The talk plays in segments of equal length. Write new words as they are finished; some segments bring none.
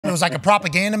It was like a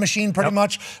propaganda machine pretty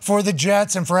much for the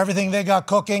Jets and for everything they got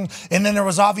cooking. And then there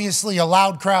was obviously a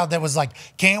loud crowd that was like,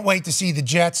 can't wait to see the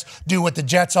Jets do what the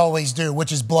Jets always do,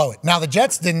 which is blow it. Now, the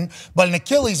Jets didn't, but an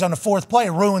Achilles on the fourth play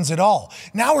ruins it all.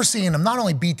 Now we're seeing them not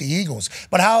only beat the Eagles,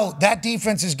 but how that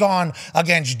defense has gone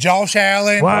against Josh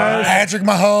Allen, Patrick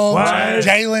Mahomes,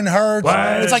 Jalen Hurts.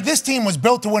 It's like this team was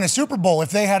built to win a Super Bowl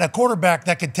if they had a quarterback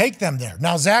that could take them there.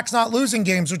 Now, Zach's not losing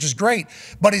games, which is great,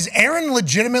 but is Aaron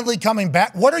legitimately coming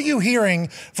back? What are you hearing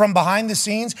from behind the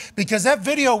scenes? Because that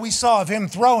video we saw of him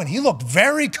throwing, he looked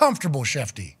very comfortable,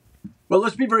 Schefter. Well,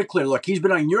 let's be very clear. Look, he's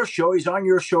been on your show. He's on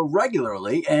your show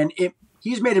regularly, and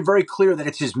he's made it very clear that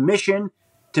it's his mission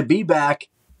to be back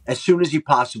as soon as he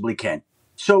possibly can.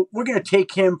 So we're going to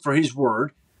take him for his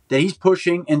word that he's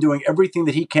pushing and doing everything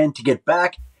that he can to get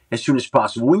back as soon as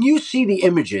possible. When you see the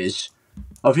images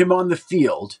of him on the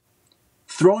field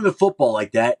throwing the football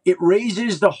like that, it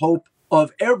raises the hope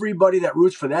of everybody that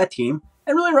roots for that team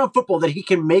and really around football that he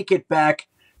can make it back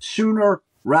sooner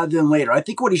rather than later. I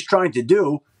think what he's trying to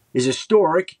do is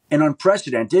historic and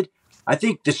unprecedented. I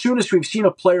think the soonest we've seen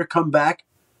a player come back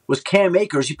was Cam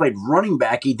Akers. He played running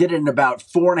back. He did it in about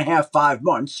 4.5, 5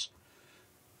 months.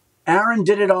 Aaron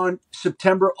did it on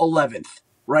September 11th,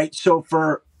 right? So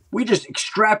we just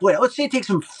extrapolate. Let's say it takes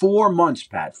him 4 months,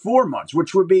 Pat, 4 months,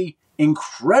 which would be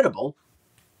incredible.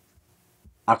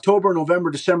 October,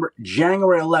 November, December,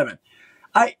 January 11th.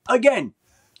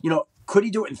 Could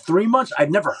he do it in 3 months? I've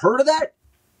never heard of that.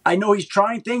 I know he's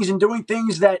trying things and doing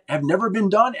things that have never been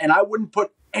done, and I wouldn't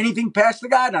put anything past the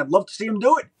guy, and I'd love to see him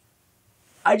do it.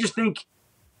 I just think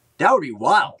that would be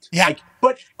wild. Yeah.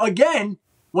 But again,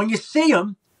 when you see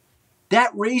him,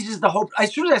 that raises the hope.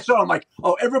 As soon as I saw him, I'm like,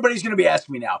 oh, everybody's going to be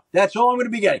asking me now. That's all I'm going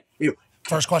to be getting.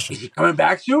 First question. Is he coming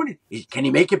back soon? Can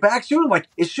he make it back soon? Like,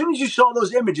 as soon as you saw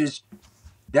those images,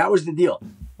 that was the deal.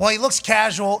 Well, he looks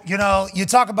casual. You know, you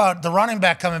talk about the running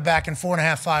back coming back in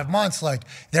 4.5, 5 months. Like,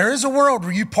 there is a world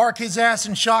where you park his ass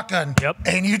in shotgun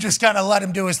and you just kind of let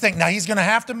him do his thing. Now, he's going to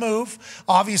have to move.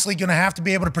 Obviously, going to have to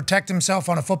be able to protect himself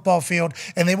on a football field,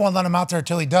 and they won't let him out there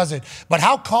until he does it. But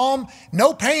how calm,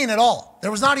 no pain at all. There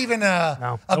was not even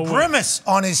a grimace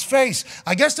on his face.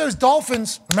 I guess those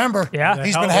Dolphins, remember,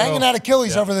 he's been hanging out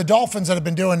Achilles over the Dolphins that have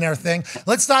been doing their thing.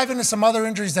 Let's dive into some other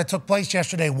injuries that took place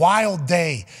yesterday. Wild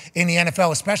day in the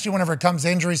NFL, especially whenever it comes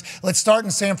to injuries. Let's start in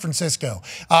San Francisco.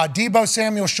 Deebo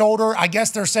Samuel's shoulder, I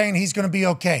guess they're saying he's going to be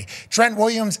okay. Trent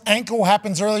Williams' ankle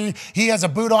happens earlier. He has a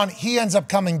boot on. He ends up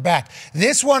coming back.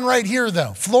 This one right here,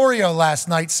 though, Florio last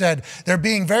night said they're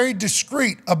being very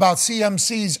discreet about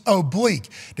CMC's oblique.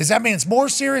 Does that mean it's more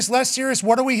serious, less serious?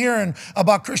 What are we hearing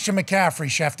about Christian McCaffrey,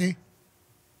 Schefter?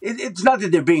 It's not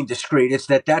that they're being discreet. It's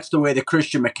that's the way that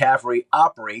Christian McCaffrey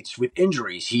operates with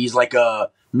injuries. He's like a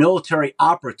military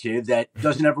operative that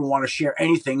doesn't ever want to share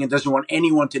anything and doesn't want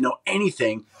anyone to know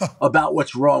anything about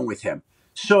what's wrong with him.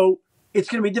 So it's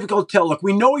going to be difficult to tell. Look,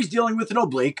 we know he's dealing with an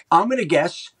oblique. I'm going to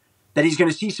guess that he's going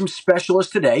to see some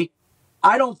specialists today.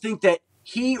 I don't think that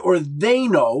he or they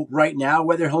know right now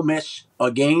whether he'll miss a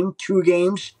game, 2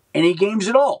 games, any games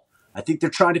at all. I think they're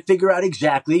trying to figure out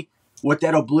exactly what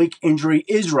that oblique injury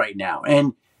is right now.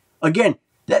 And again,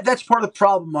 that's part of the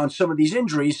problem on some of these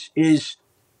injuries is,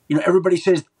 everybody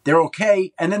says they're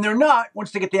okay, and then they're not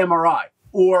once they get the MRI.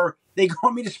 Or they go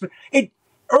on me to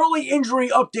early injury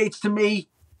updates to me,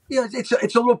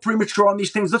 it's a little premature on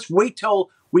these things. Let's wait till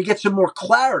we get some more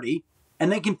clarity and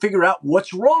they can figure out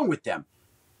what's wrong with them.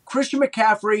 Christian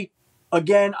McCaffrey,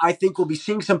 again, I think we'll be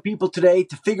seeing some people today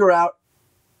to figure out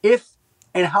if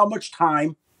and how much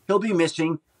time he'll be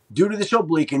missing due to this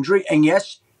oblique injury. And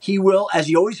yes, he will, as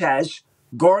he always has,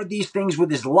 guard these things with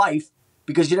his life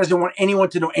because he doesn't want anyone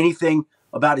to know anything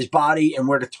about his body and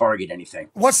where to target anything.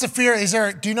 What's the fear?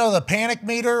 Do you know the panic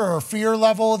meter or fear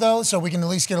level of those so we can at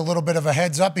least get a little bit of a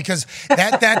heads up? Because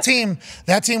that team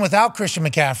without Christian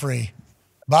McCaffrey,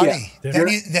 buddy,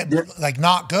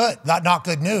 not good. Not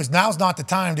good news. Now's not the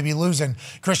time to be losing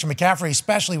Christian McCaffrey,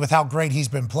 especially with how great he's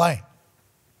been playing.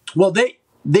 Well,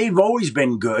 they've always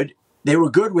been good. They were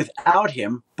good without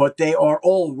him, but they are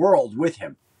all world with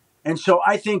him. And so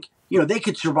I think, they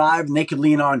could survive and they could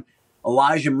lean on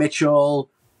Elijah Mitchell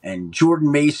and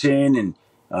Jordan Mason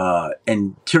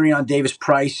and Tyrion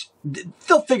Davis-Price.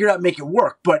 They'll figure it out and make it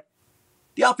work. But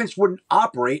the offense wouldn't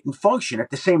operate and function at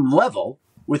the same level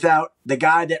without the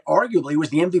guy that arguably was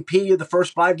the MVP of the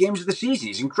first 5 games of the season.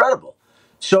 He's incredible.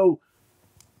 So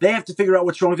they have to figure out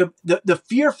what's wrong with him. The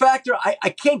fear factor, I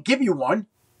can't give you one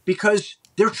because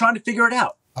they're trying to figure it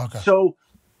out. Okay. So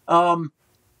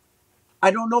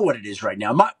I don't know what it is right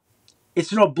now.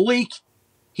 It's an oblique.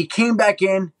 He came back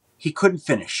in. He couldn't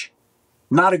finish.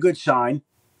 Not a good sign.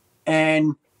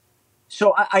 And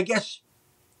So I guess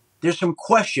there's some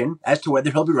question as to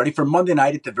whether he'll be ready for Monday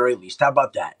night at the very least. How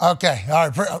about that? Okay. All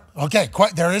right. Okay.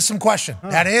 There is some question.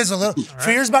 That is a little. Right.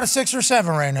 Fear's about a 6 or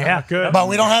 7 right now. Yeah, good. But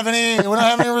we don't have any. We don't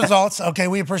have any results. Okay,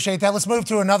 we appreciate that. Let's move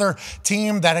to another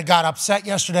team that had got upset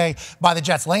yesterday by the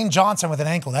Jets. Lane Johnson with an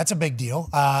ankle. That's a big deal.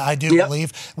 I do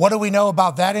believe. What do we know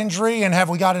about that injury, and have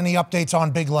we got any updates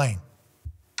on Big Lane?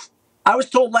 I was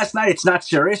told last night it's not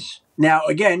serious. Now,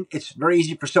 again, it's very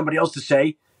easy for somebody else to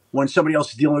say when somebody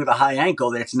else is dealing with a high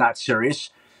ankle that it's not serious.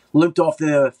 Limped off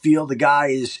the field. The guy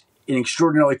is an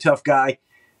extraordinarily tough guy.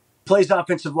 Plays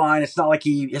offensive line. It's not like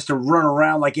he has to run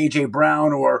around like A.J.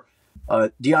 Brown or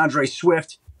DeAndre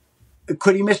Swift.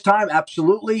 Could he miss time?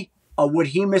 Absolutely. Would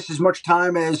he miss as much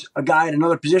time as a guy at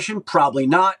another position? Probably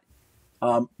not.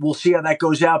 We'll see how that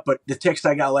goes out. But the text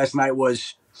I got last night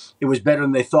was it was better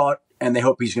than they thought, and they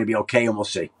hope he's going to be okay, and we'll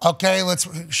see. Okay, let's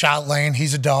shout Lane.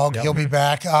 He's a dog. Yep. He'll be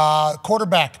back.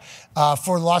 Quarterback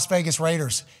for the Las Vegas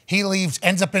Raiders. He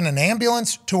ends up in an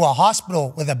ambulance to a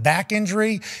hospital with a back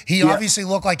injury. He obviously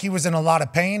looked like he was in a lot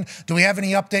of pain. Do we have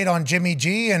any update on Jimmy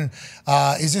G? And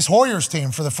is this Hoyer's team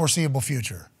for the foreseeable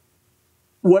future?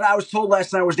 What I was told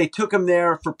last night was they took him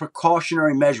there for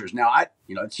precautionary measures. Now,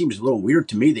 it seems a little weird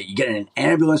to me that you get in an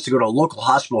ambulance to go to a local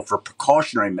hospital for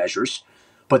precautionary measures,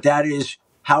 but that is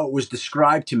how it was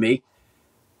described to me.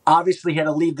 Obviously had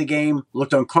to leave the game,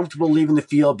 looked uncomfortable leaving the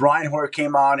field. Brian Hoyer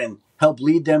came on and helped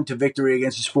lead them to victory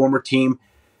against his former team.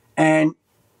 And,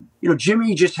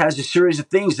 Jimmy just has a series of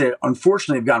things that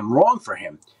unfortunately have gone wrong for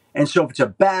him. And so if it's a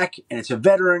back and it's a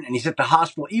veteran and he's at the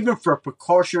hospital, even for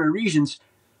precautionary reasons,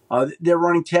 they're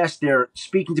running tests, they're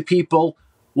speaking to people.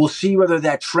 We'll see whether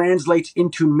that translates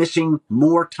into missing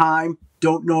more time.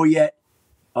 Don't know yet.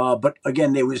 But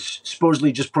again, it was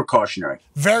supposedly just precautionary.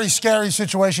 Very scary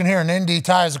situation here in Indy.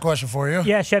 Ty has a question for you.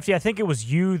 Yeah, Schefter, I think it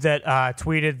was you that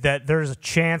tweeted that there's a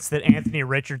chance that Anthony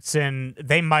Richardson,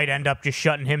 they might end up just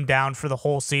shutting him down for the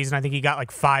whole season. I think he got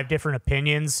like 5 different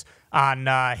opinions on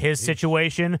his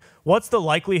situation. What's the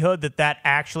likelihood that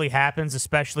actually happens,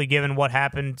 especially given what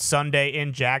happened Sunday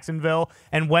in Jacksonville?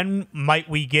 And when might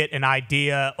we get an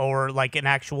idea or like an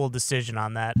actual decision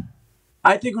on that?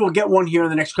 I think we'll get one here in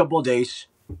the next couple of days.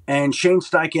 And Shane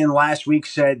Steichen last week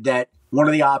said that one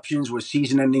of the options was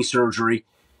season-ending surgery.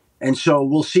 And so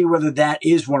we'll see whether that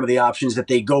is one of the options that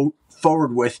they go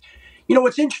forward with.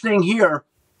 What's interesting here,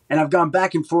 and I've gone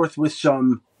back and forth with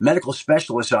some medical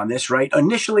specialists on this, right?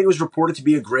 Initially, it was reported to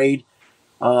be a grade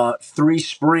 3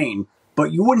 sprain,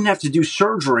 but you wouldn't have to do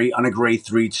surgery on a grade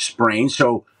 3 sprain.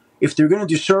 So if they're going to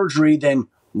do surgery, then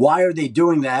why are they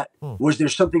doing that? Was there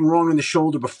something wrong in the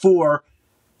shoulder before?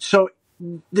 So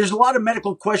there's a lot of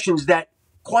medical questions that,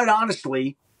 quite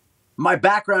honestly, my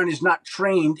background is not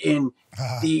trained in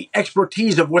the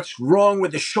expertise of what's wrong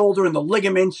with the shoulder and the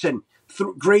ligaments and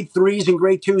grade 3s and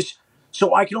grade 2s.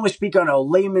 So I can only speak on a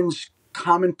layman's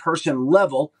common person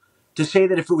level to say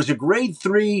that if it was a grade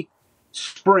 3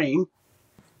 sprain,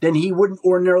 then he wouldn't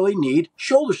ordinarily need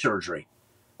shoulder surgery.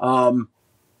 And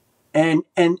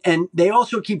they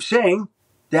also keep saying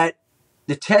that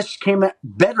the tests came out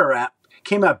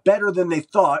better than they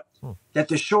thought, that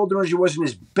the shoulder injury wasn't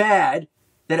as bad,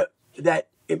 that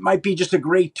it might be just a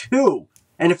grade 2.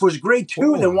 And if it was grade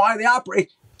 2, then why they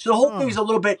operate? So the whole thing is a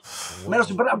little bit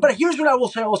medicine. But here's what I will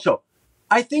say also.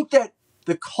 I think that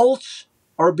the Colts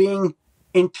are being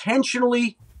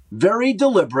intentionally very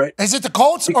deliberate. Is it the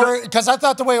Colts? Because I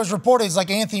thought the way it was reported is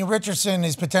like Anthony Richardson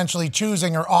is potentially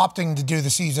choosing or opting to do the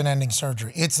season-ending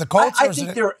surgery. It's the Colts? I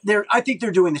think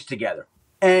they're doing this together.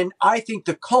 And I think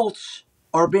the Colts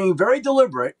are being very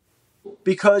deliberate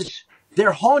because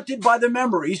they're haunted by the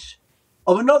memories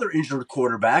of another injured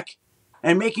quarterback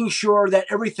and making sure that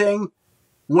everything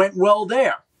went well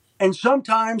there. And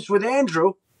sometimes with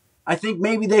Andrew, I think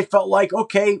maybe they felt like,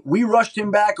 okay, we rushed him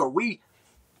back or we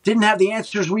didn't have the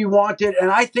answers we wanted.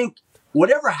 And I think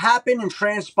whatever happened and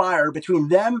transpired between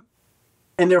them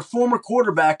and their former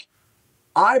quarterback,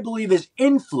 I believe has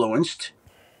influenced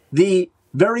the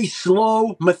very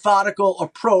slow, methodical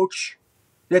approach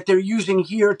that they're using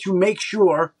here to make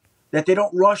sure that they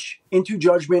don't rush into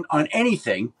judgment on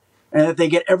anything and that they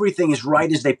get everything as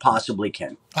right as they possibly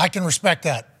can. I can respect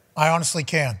that. I honestly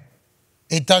can.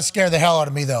 It does scare the hell out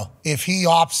of me, though, if he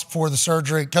opts for the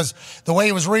surgery, because the way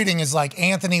he was reading is like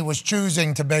Anthony was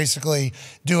choosing to basically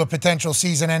do a potential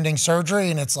season-ending surgery,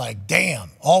 and it's like,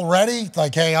 damn, already?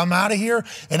 Like, hey, I'm out of here?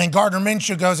 And then Gardner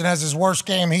Minshew goes and has his worst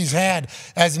game he's had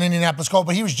as an Indianapolis Colt,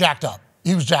 but he was jacked up.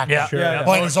 He was jacked up. Sure,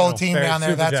 playing his old team down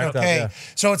there, that's okay.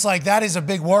 So it's like, that is a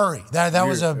big worry. That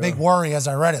was a big worry as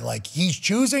I read it. Like, he's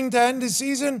choosing to end his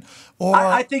season? Or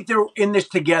I think they're in this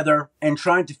together and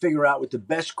trying to figure out what the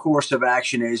best course of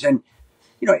action is. And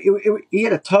he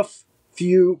had a tough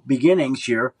few beginnings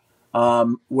here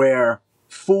where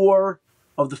 4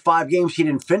 of the 5 games he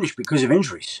didn't finish because of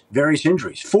injuries, various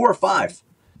injuries, 4 or 5.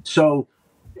 So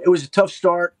it was a tough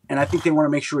start, and I think they want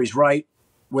to make sure he's right.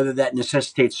 Whether that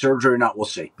necessitates surgery or not, we'll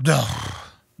see.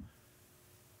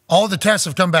 All the tests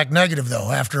have come back negative,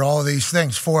 though, after all of these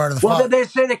things, 4 out of the 5. Well, they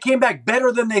say they came back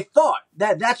better than they thought.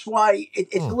 That's why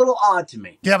it's a little odd to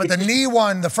me. Yeah, but the knee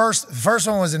one, the first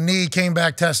one was a knee, came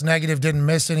back test negative, didn't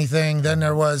miss anything. Then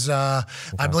there was, I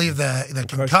believe, the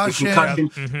concussion.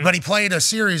 Mm-hmm. But he played a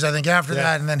series, I think, after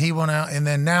that, and then he went out. And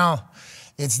then now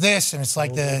it's this, and it's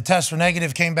like the tests were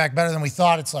negative, came back better than we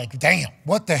thought. It's like, damn,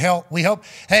 what the hell? We hope.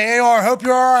 Hey, AR, hope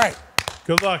you're all right.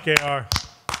 Good luck, AR.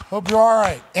 Hope you're all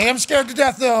right. Hey, I'm scared to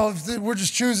death, though. We're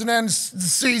just choosing to end the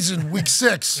season, week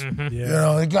 6.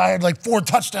 Yeah. The guy had like 4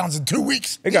 touchdowns in 2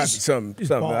 weeks. It got something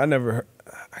I never heard.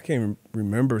 I can't even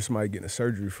remember somebody getting a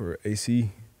surgery for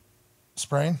AC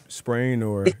sprain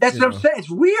or. That's what I'm saying. It's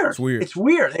weird. It's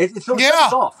weird. It's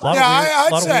off.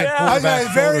 I'd say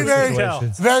very,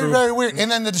 very weird.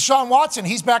 And then the Deshaun Watson,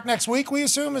 he's back next week, we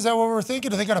assume? Is that what we're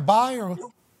thinking? Are they going to buy or?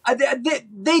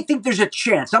 They think there's a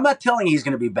chance. I'm not telling you he's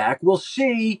going to be back. We'll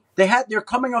see. They're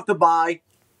coming off the bye.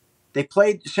 They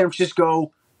played San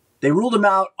Francisco. They ruled him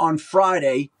out on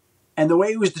Friday. And the way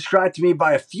it was described to me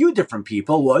by a few different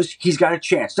people was he's got a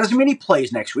chance. Doesn't mean he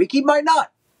plays next week. He might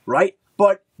not, right?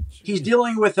 But he's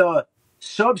dealing with a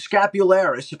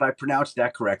subscapularis, if I pronounced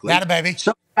that correctly. That a baby.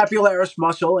 Subscapularis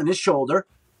muscle in his shoulder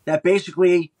that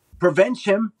basically prevents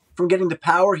him from getting the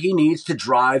power he needs to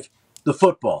drive the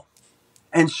football.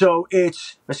 And so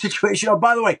it's a situation. Oh,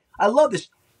 by the way, I love this.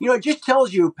 It just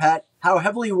tells you, Pat, how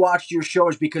heavily you watched your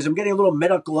shows because I'm getting a little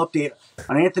medical update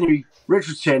on Anthony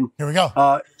Richardson. Here we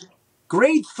go.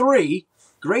 Grade 3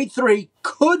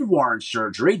 could warrant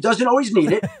surgery. Doesn't always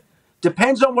need it.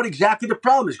 Depends on what exactly the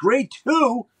problem is. Grade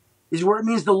 2 is where it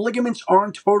means the ligaments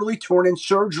aren't totally torn and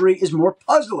surgery is more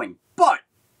puzzling. But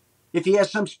if he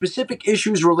has some specific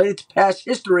issues related to past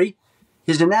history,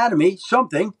 his anatomy,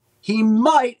 something, he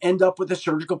might end up with a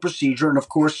surgical procedure. And, of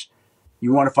course,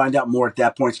 you want to find out more at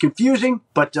that point. It's confusing,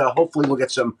 but hopefully we'll get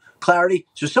some clarity.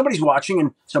 So somebody's watching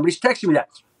and somebody's texting me that.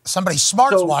 Somebody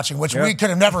smart's watching, which we could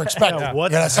have never expected.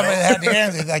 Somebody that had the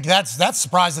answer. Like that's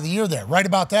surprise of the year there. Right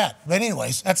about that. But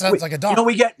anyways, that sounds like a dog.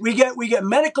 We get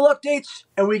medical updates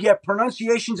and we get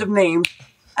pronunciations of names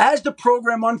as the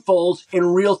program unfolds in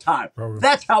real time.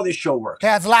 That's how this show works.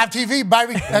 Yeah, it's live TV,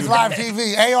 baby. That's live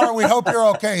TV. AR, we hope you're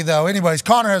okay, though. Anyways,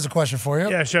 Connor has a question for you.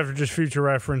 Yeah, Schefter, just future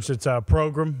reference. It's a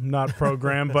program, not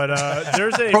program. But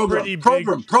there's a pretty big...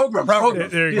 Program.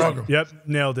 There you go. Yep,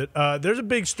 nailed it. There's a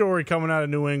big story coming out of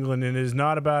New England, and it is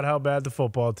not about how bad the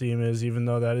football team is, even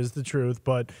though that is the truth.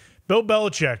 But Bill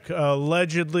Belichick,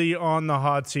 allegedly on the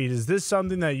hot seat. Is this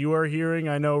something that you are hearing?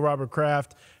 I know Robert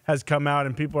Kraft has come out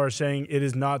and people are saying it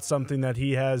is not something that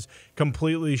he has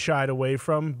completely shied away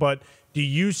from. But do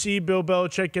you see Bill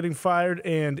Belichick getting fired?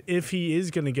 And if he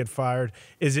is going to get fired,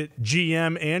 is it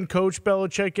GM and Coach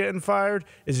Belichick getting fired?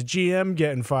 Is it GM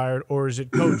getting fired? Or is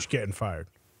it Coach getting fired?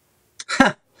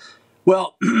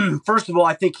 Well, first of all,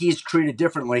 I think he's treated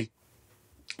differently,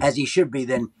 as he should be,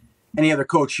 than any other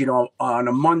coach. On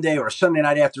a Monday or a Sunday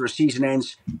night after a season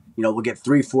ends, we'll get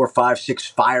 3, 4, 5, 6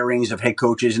 firings of head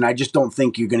coaches. And I just don't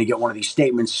think you're going to get one of these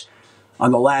statements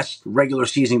on the last regular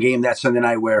season game that Sunday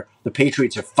night where the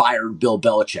Patriots have fired Bill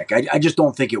Belichick. I just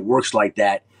don't think it works like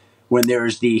that when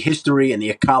there's the history and the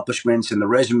accomplishments and the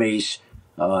resumes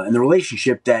and the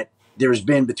relationship that there's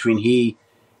been between he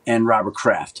and Robert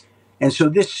Kraft. And so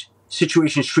this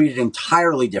situation is treated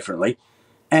entirely differently.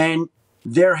 And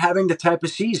they're having the type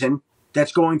of season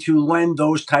that's going to lend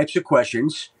those types of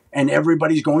questions, and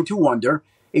everybody's going to wonder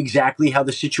exactly how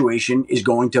the situation is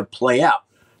going to play out.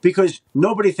 Because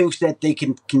nobody thinks that they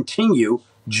can continue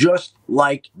just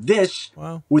like this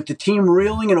with the team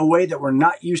reeling in a way that we're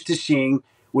not used to seeing,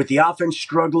 with the offense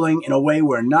struggling in a way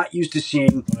we're not used to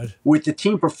seeing, with the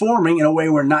team performing in a way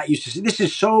we're not used to seeing. This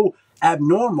is so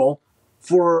abnormal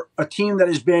for a team that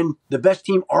has been the best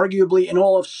team arguably in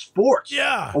all of sports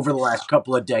over the last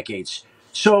couple of decades.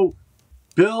 So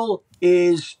Bill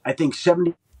is, I think,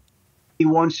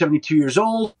 71, 72 years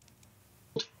old,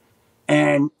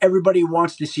 and everybody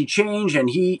wants to see change, and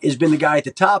he has been the guy at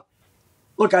the top.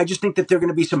 Look, I just think that there are going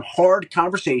to be some hard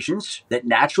conversations that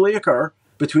naturally occur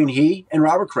between he and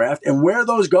Robert Kraft, and where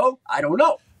those go, I don't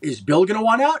know. Is Bill going to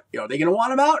want out? Are they going to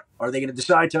want him out? Are they going to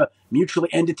decide to mutually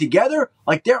end it together?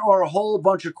 Like, there are a whole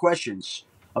bunch of questions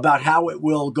about how it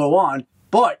will go on.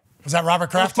 But Was that Robert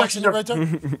Kraft texting you right there?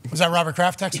 Was that Robert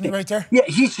Kraft texting you right there? Yeah,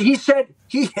 he said,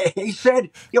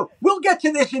 we'll get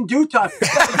to this in due time.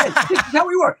 Again, this is how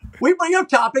we work. We bring up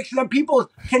topics, and then people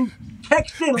can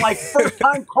text in like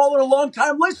first-time caller,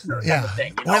 long-time listener. Yeah, kind of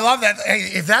thing, we love that.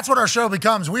 Hey, if that's what our show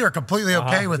becomes, we are completely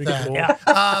okay with that. Cool.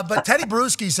 Yeah. But Teddy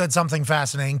Bruschi said something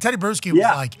fascinating. Teddy Bruschi was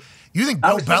like, you think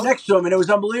Bill Belichick next to him, and it was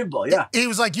unbelievable. Yeah, he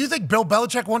was like, you think Bill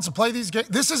Belichick wants to play these games?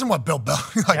 This isn't what Bill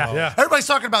Belichick. Everybody's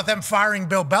talking about them firing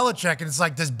Bill Belichick, and it's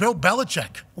like, does Bill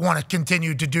Belichick want to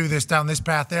continue to do this down this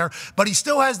path there? But he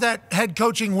still has that head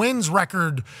coaching wins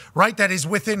record, right? That is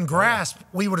within grasp.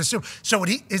 We would assume. So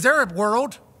is there a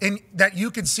world that you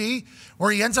can see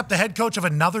where he ends up the head coach of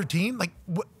another team? Like,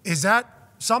 is that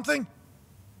something?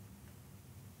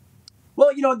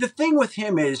 Well, the thing with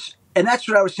him is. And that's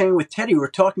what I was saying with Teddy. We were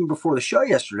talking before the show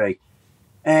yesterday,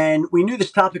 and we knew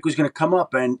this topic was going to come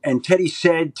up. And Teddy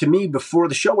said to me before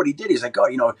the show what he did. He's like,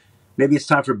 maybe it's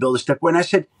time for Bill to step away. And I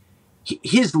said,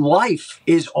 his life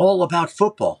is all about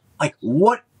football. Like,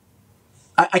 what?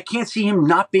 I can't see him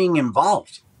not being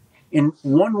involved in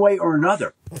one way or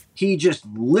another. He just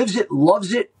lives it,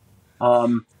 loves it,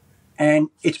 and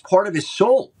it's part of his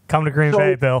soul. Come to Green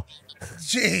Bay, Bill.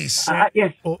 Jeez. I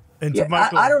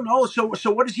don't know.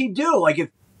 So what does he do?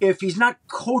 Like, if he's not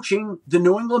coaching the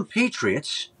New England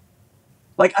Patriots,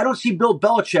 like, I don't see Bill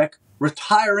Belichick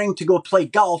retiring to go play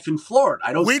golf in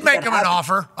Florida. We'd make him an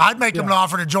offer. I'd make him an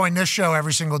offer to join this show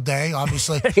every single day,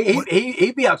 obviously.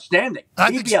 He'd be outstanding.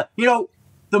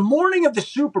 The morning of the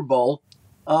Super Bowl,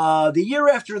 the year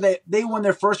after they won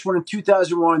their first one in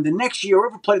 2001, the next year,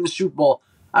 whoever played in the Super Bowl,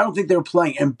 I don't think they were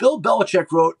playing. And Bill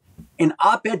Belichick wrote an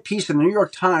op-ed piece in the New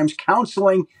York Times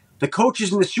counseling the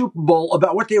coaches in the Super Bowl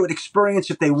about what they would experience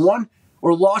if they won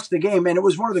or lost the game. And it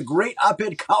was one of the great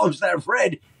op-ed columns that I've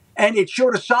read. And it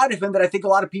showed a side of him that I think a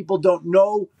lot of people don't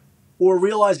know or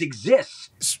realize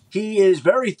exists. He is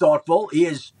very thoughtful. He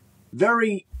is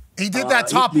very... He did that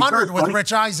top 100 with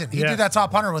Rich Eisen. He did that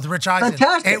top 100 with Rich Eisen.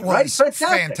 Fantastic, it was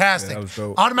fantastic. Yeah, that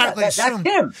was Automatically assumed.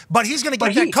 That's him. But he's going to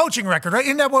get that coaching record, right?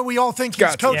 Isn't that what we all think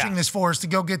he's coaching this for, is to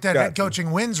go get that head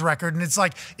coaching wins record? And it's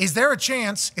like, is there a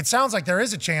chance, it sounds like there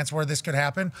is a chance where this could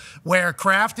happen, where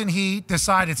Kraft and he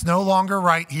decide it's no longer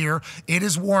right here, it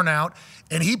is worn out,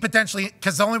 and he potentially,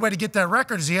 because the only way to get that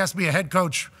record is he has to be a head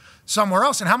coach somewhere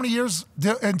else. And how many years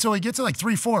until he gets it? Like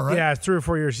 3-4, right? Yeah, 3 or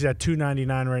 4 years. He's at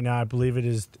 299 right now. I believe it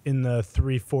is in the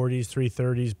 340s,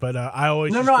 330s. But I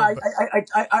always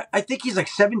I think he's like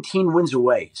 17 wins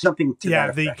away, something to that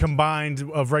effect. The combined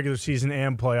of regular season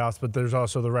and playoffs. But there's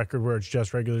also the record where it's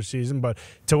just regular season. But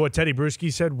to what Teddy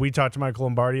Bruschi said, we talk to Michael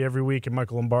Lombardi every week, and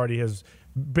Michael Lombardi has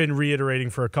been reiterating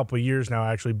for a couple of years now.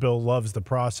 Actually, Bill loves the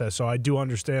process, so I do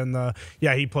understand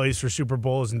he plays for Super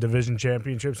Bowls and division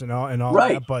championships and all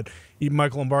that. But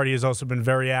Michael Lombardi has also been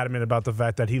very adamant about the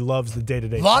fact that he loves the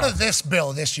day-to-day. A lot of this,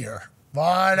 Bill, this year. A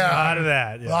lot of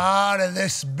that. A lot of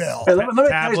this, Bill. Hey, let me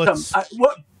tell you something.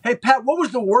 Hey, Pat, what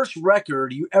was the worst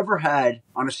record you ever had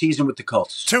on a season with the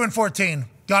Colts? 2-14.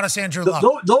 Got us Andrew Luck.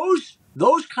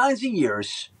 Those kinds of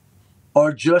years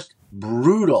are just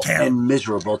brutal and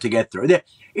miserable to get through. It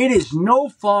is no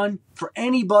fun for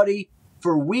anybody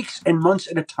for weeks and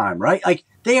months at a time, right? Like,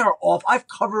 they are off. I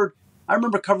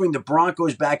remember covering the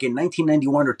Broncos back in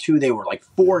 1991 or 2. They were like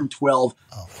 4-12,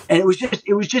 and it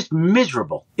was just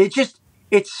miserable.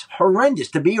 It's horrendous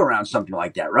to be around something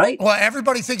like that, right? Well,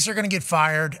 everybody thinks they're going to get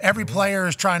fired. Every player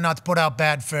is trying not to put out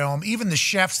bad film. Even the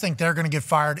chefs think they're going to get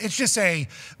fired. It's just a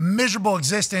miserable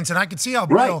existence, and I can see how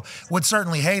Bill would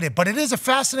certainly hate it. But it is a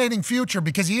fascinating future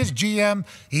because he is GM,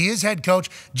 he is head coach.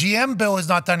 GM Bill has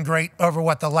not done great over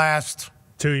the last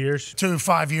 2 years.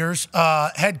 5 years.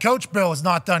 Head coach Bill has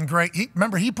not done great.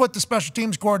 Remember, he put the special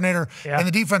teams coordinator and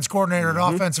the defense coordinator and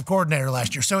offensive coordinator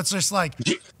last year. So it's just like,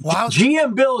 wow.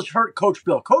 GM Bill has hurt Coach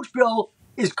Bill. Coach Bill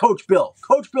is Coach Bill.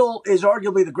 Coach Bill is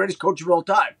arguably the greatest coach of all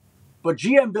time. But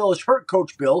GM Bill has hurt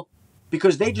Coach Bill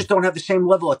because they just don't have the same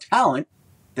level of talent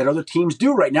that other teams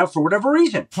do right now for whatever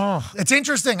reason. It's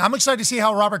interesting. I'm excited to see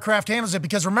how Robert Kraft handles it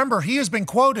because, remember, he has been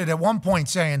quoted at one point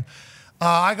saying,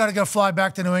 I got to go fly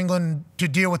back to New England to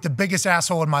deal with the biggest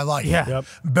asshole in my life.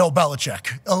 Bill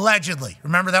Belichick, allegedly.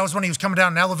 Remember, that was when he was coming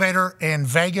down an elevator in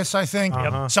Vegas, I think.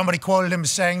 Somebody quoted him as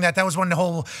saying that. That was when the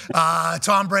whole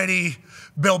Tom Brady,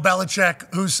 Bill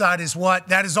Belichick, whose side is what.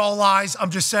 That is all lies. I'm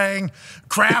just saying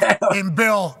Kraft and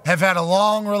Bill have had a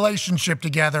long relationship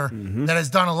together that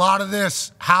has done a lot of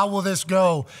this. How will this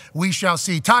go? We shall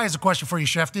see. Ty has a question for you,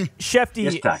 Schefty. Schefty,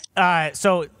 yes, Ty.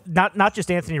 So not just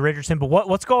Anthony Richardson, but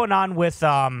what's going on with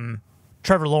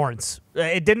Trevor Lawrence.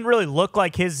 It didn't really look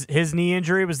like his knee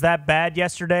injury was that bad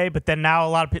yesterday, but then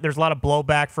now there's a lot of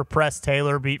blowback for Press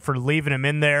Taylor for leaving him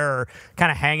in there or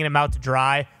kind of hanging him out to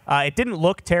dry. It didn't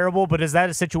look terrible, but is that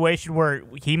a situation where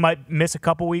he might miss a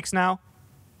couple weeks now?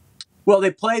 Well,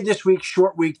 they played this week,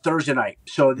 short week, Thursday night.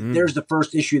 So there's the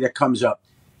first issue that comes up.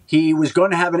 He was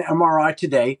going to have an MRI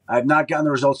today. I have not gotten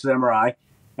the results of the MRI.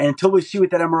 And until we see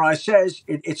what that MRI says,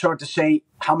 it's hard to say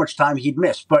how much time he'd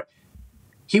miss. But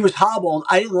he was hobbled.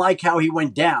 I didn't like how he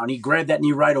went down. He grabbed that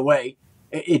knee right away.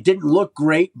 It didn't look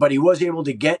great, but he was able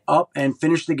to get up and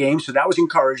finish the game, so that was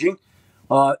encouraging.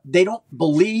 They don't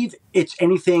believe it's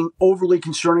anything overly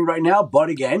concerning right now, but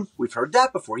again, we've heard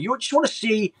that before. You just want to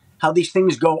see how these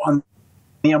things go on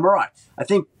the MRI. I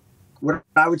think what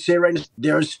I would say right now,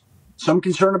 there's some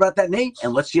concern about that knee,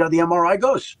 and let's see how the MRI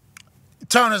goes.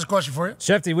 Tone has a question for you.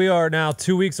 Shefty, we are now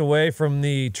 2 weeks away from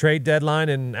the trade deadline,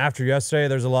 and after yesterday,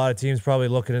 there's a lot of teams probably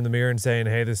looking in the mirror and saying,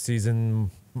 hey, this season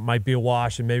might be a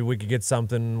wash, and maybe we could get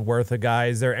something worth a guy.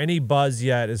 Is there any buzz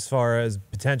yet as far as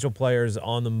potential players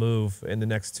on the move in the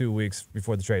next 2 weeks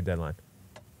before the trade deadline?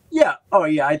 Yeah. Oh,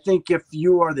 yeah. I think if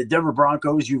you are the Denver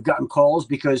Broncos, you've gotten calls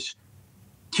because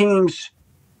teams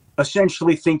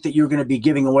essentially think that you're going to be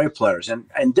giving away players,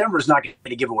 and Denver's not going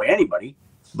to give away anybody.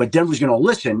 But Denver's going to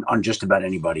listen on just about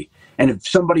anybody. And if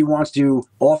somebody wants to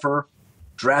offer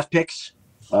draft picks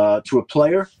to a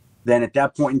player, then at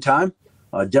that point in time,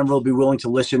 Denver will be willing to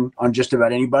listen on just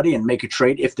about anybody and make a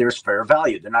trade if there's fair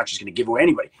value. They're not just going to give away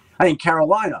anybody. I think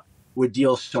Carolina would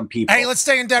deal some people. Hey, let's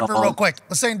stay in Denver real quick.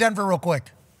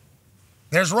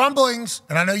 There's rumblings,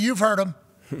 and I know you've heard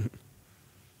them.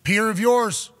 Peer of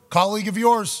yours, colleague of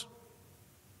yours,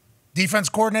 defense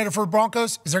coordinator for the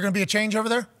Broncos. Is there going to be a change over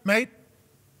there, mate?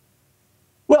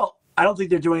 Well, I don't think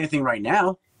they're doing anything right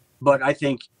now, but I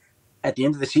think at the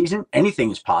end of the season,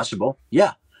 anything is possible.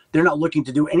 Yeah, they're not looking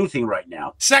to do anything right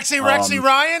now. Sexy Rexy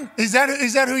Ryan? Is that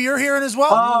who you're hearing as well?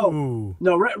 Oh,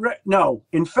 no, no.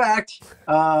 In fact,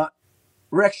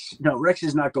 Rex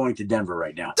is not going to Denver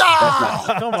right now.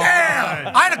 Come on.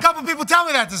 Damn. I had a couple people tell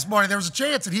me that this morning. There was a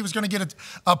chance that he was going to get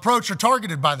approached or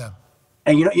targeted by them.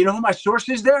 And you know who my source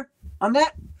is there on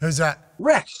that? Who's that?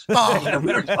 Rex. Oh.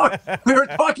 we were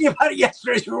talking about it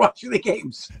yesterday as we were watching the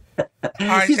games.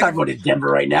 Right, he's not going to Denver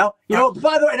right now. You know,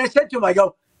 by the way, and I said to him, I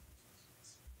go,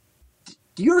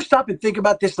 do you ever stop and think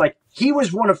about this? Like, he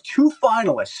was one of 2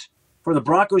 finalists for the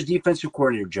Broncos defensive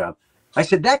coordinator job. I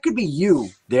said, that could be you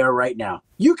there right now.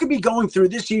 You could be going through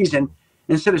this season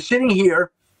instead of sitting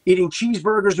here eating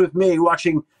cheeseburgers with me,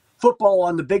 watching football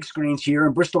on the big screens here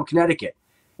in Bristol, Connecticut.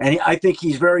 And I think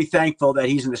he's very thankful that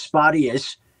he's in the spot he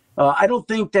is. I don't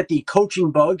think that the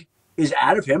coaching bug is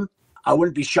out of him. I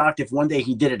wouldn't be shocked if one day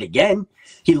he did it again.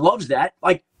 He loves that.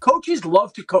 Like, coaches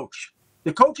love to coach.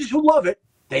 The coaches who love it,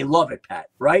 they love it, Pat,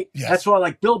 right? Yes. That's why,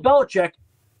 like Bill Belichick,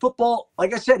 football,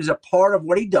 like I said, is a part of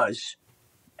what he does.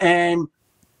 And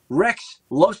Rex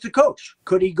loves to coach.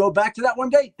 Could he go back to that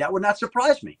one day? That would not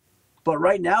surprise me. But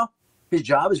right now, his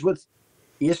job is with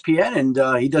ESPN,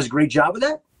 and he does a great job of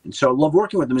that. And so I love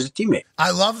working with him as a teammate. I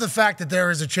love the fact that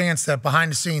there is a chance that behind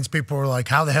the scenes, people are like,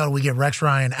 how the hell do we get Rex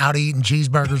Ryan out of eating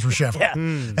cheeseburgers with Schefter? Yeah.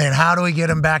 And how do we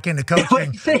get him back into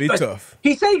coaching? Be tough.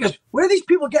 He goes, where are these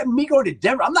people getting me going to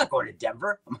Denver? I'm not going to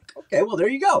Denver. I'm like, okay, well, there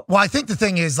you go. Well, I think the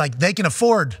thing is, like, they can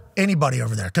afford anybody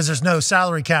over there because there's no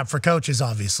salary cap for coaches,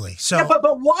 obviously. So, yeah,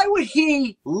 but why would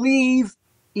he leave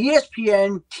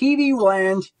ESPN, TV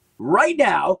land right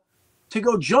now to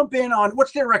go jump in on,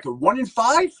 what's their record,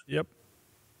 1-5? Yep.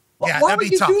 Yeah, that'd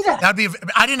be tough.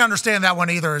 I didn't understand that one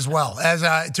either as well. As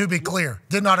to be clear,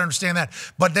 did not understand that.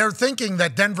 But they're thinking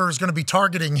that Denver is going to be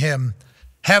targeting him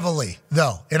heavily,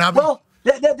 though. And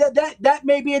that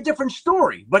may be a different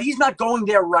story. But he's not going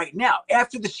there right now.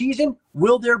 After the season,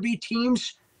 will there be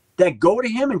teams that go to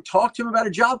him and talk to him about a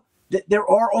job? There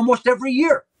are almost every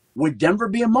year. Would Denver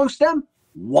be amongst them?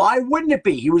 Why wouldn't it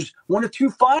be? He was one of 2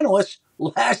 finalists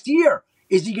last year.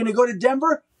 Is he going to go to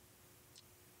Denver?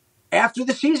 After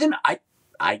the season,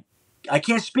 I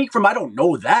can't speak for him. I don't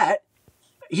know that.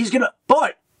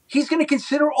 But he's gonna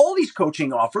consider all these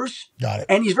coaching offers. Got it.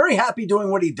 And he's very happy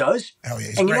doing what he does. Hell yeah,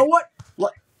 he's and great. You know what?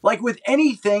 Like with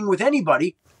anything, with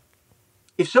anybody,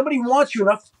 if somebody wants you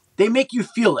enough, they make you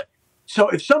feel it. So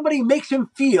if somebody makes him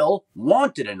feel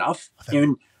wanted enough,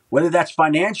 and whether that's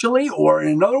financially or in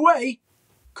another way,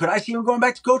 could I see him going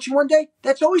back to coaching one day?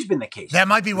 That's always been the case. That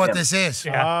might be what this is.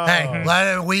 Yeah. Hey,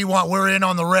 we're in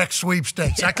on the Rex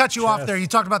sweepstakes. Yeah. I cut you off there. You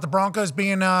talked about the Broncos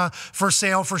being for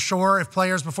sale for sure if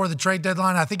players before the trade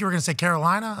deadline. I think you were going to say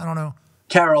Carolina. I don't know.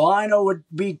 Carolina would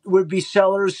be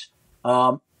sellers.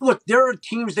 Look, there are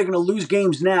teams that are going to lose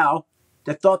games now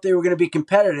that thought they were going to be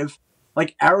competitive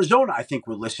like Arizona, I think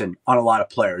would listen on a lot of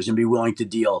players and be willing to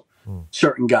deal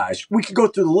certain guys. We could go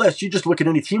through the list. You just look at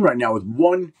any team right now with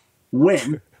one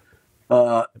win.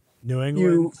 New England.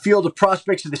 You feel the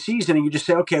prospects of the season, and you just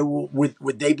say, okay, well,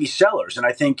 would they be sellers? And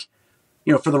I think,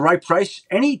 for the right price,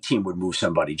 any team would move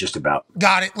somebody just about.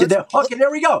 Got it. Okay,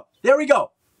 there we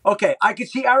go. Okay, I could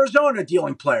see Arizona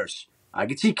dealing players. I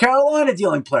could see Carolina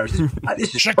dealing players.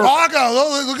 This is Chicago.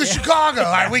 Look at Chicago.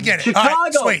 All right, we get it. Chicago. All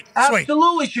right, sweet.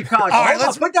 Absolutely Chicago. All right,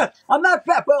 let's put that. I'm not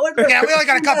bad. Okay, we only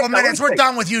got a couple of minutes. We're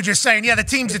done with you just saying, the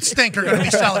teams that stink are going to be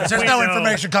sellers. There's no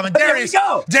information coming.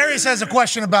 Darius has a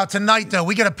question about tonight, though.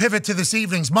 We got to pivot to this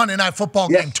evening's Monday Night Football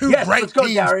game. Two great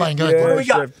teams playing. What do we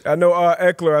got? I know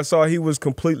Eckler, I saw he was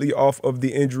completely off of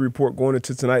the injury report going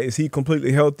into tonight. Is he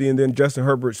completely healthy? And then Justin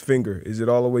Herbert's finger, is it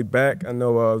all the way back? I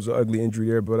know it was an ugly injury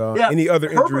there, but any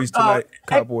other injuries tonight?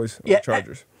 Cowboys,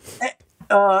 Chargers.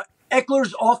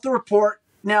 Eckler's off the report.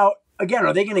 Now, again,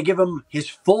 are they going to give him his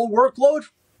full workload?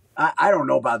 I don't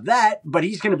know about that, but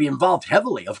he's going to be involved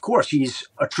heavily. Of course, he's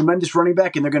a tremendous running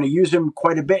back, and they're going to use him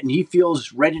quite a bit, and he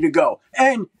feels ready to go.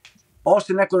 And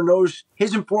Austin Eckler knows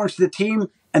his importance to the team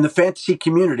and the fantasy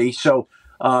community, so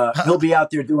he'll be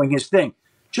out there doing his thing.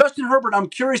 Justin Herbert, I'm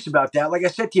curious about that. Like I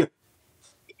said to you,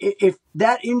 if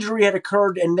that injury had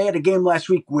occurred and they had a game last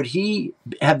week, would he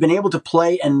have been able to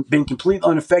play and been completely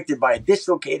unaffected by a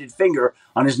dislocated finger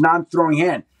on his non-throwing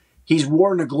hand? He's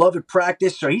worn a glove at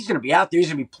practice, so he's going to be out there. He's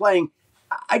going to be playing.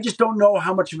 I just don't know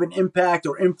how much of an impact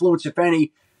or influence, if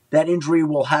any, that injury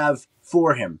will have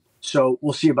for him. So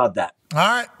we'll see about that. All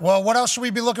right. Well, what else should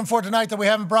we be looking for tonight that we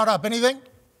haven't brought up? Anything?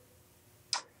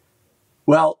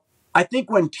 Well, I think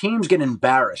when teams get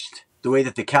embarrassed the way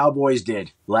that the Cowboys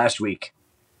did last week,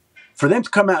 for them to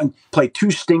come out and play 2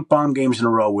 stink bomb games in a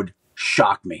row would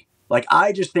shock me. Like,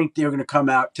 I just think they're going to come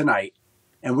out tonight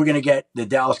and we're going to get the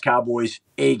Dallas Cowboys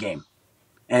A game.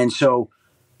 And so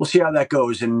we'll see how that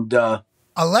goes. And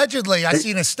allegedly, I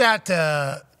seen a stat,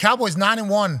 Cowboys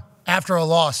 9-1 after a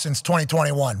loss since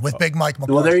 2021 with Big Mike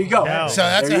McCarthy. Well, there you go. So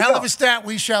that's a hell of a stat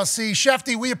we shall see.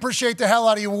 Schefter, we appreciate the hell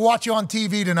out of you. We'll watch you on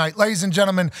TV tonight. Ladies and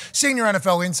gentlemen, senior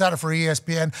NFL insider for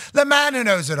ESPN, the man who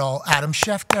knows it all, Adam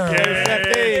Schefter.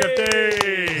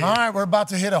 Schefter. All right, we're about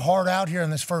to hit a hard out here in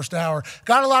this first hour.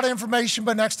 Got a lot of information,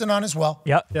 but next to none as well.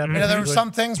 Yep. There were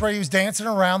some things where he was dancing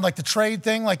around, like the trade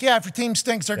thing. Like, if your team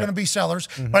stinks, they're going to be sellers.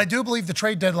 But I do believe the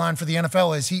trade deadline for the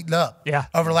NFL is heating up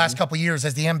over the last couple of years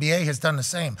as the NBA has done the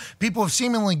same. People have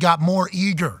seemingly got more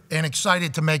eager and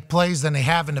excited to make plays than they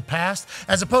have in the past,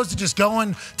 as opposed to just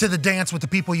going to the dance with the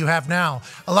people you have now.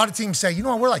 A lot of teams say, you know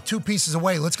what, we're like 2 pieces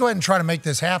away. Let's go ahead and try to make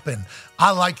this happen.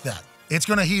 I like that. It's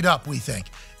going to heat up, we think.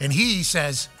 And he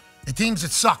says the teams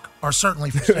that suck are certainly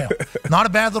for sale. Not a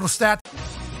bad little stat.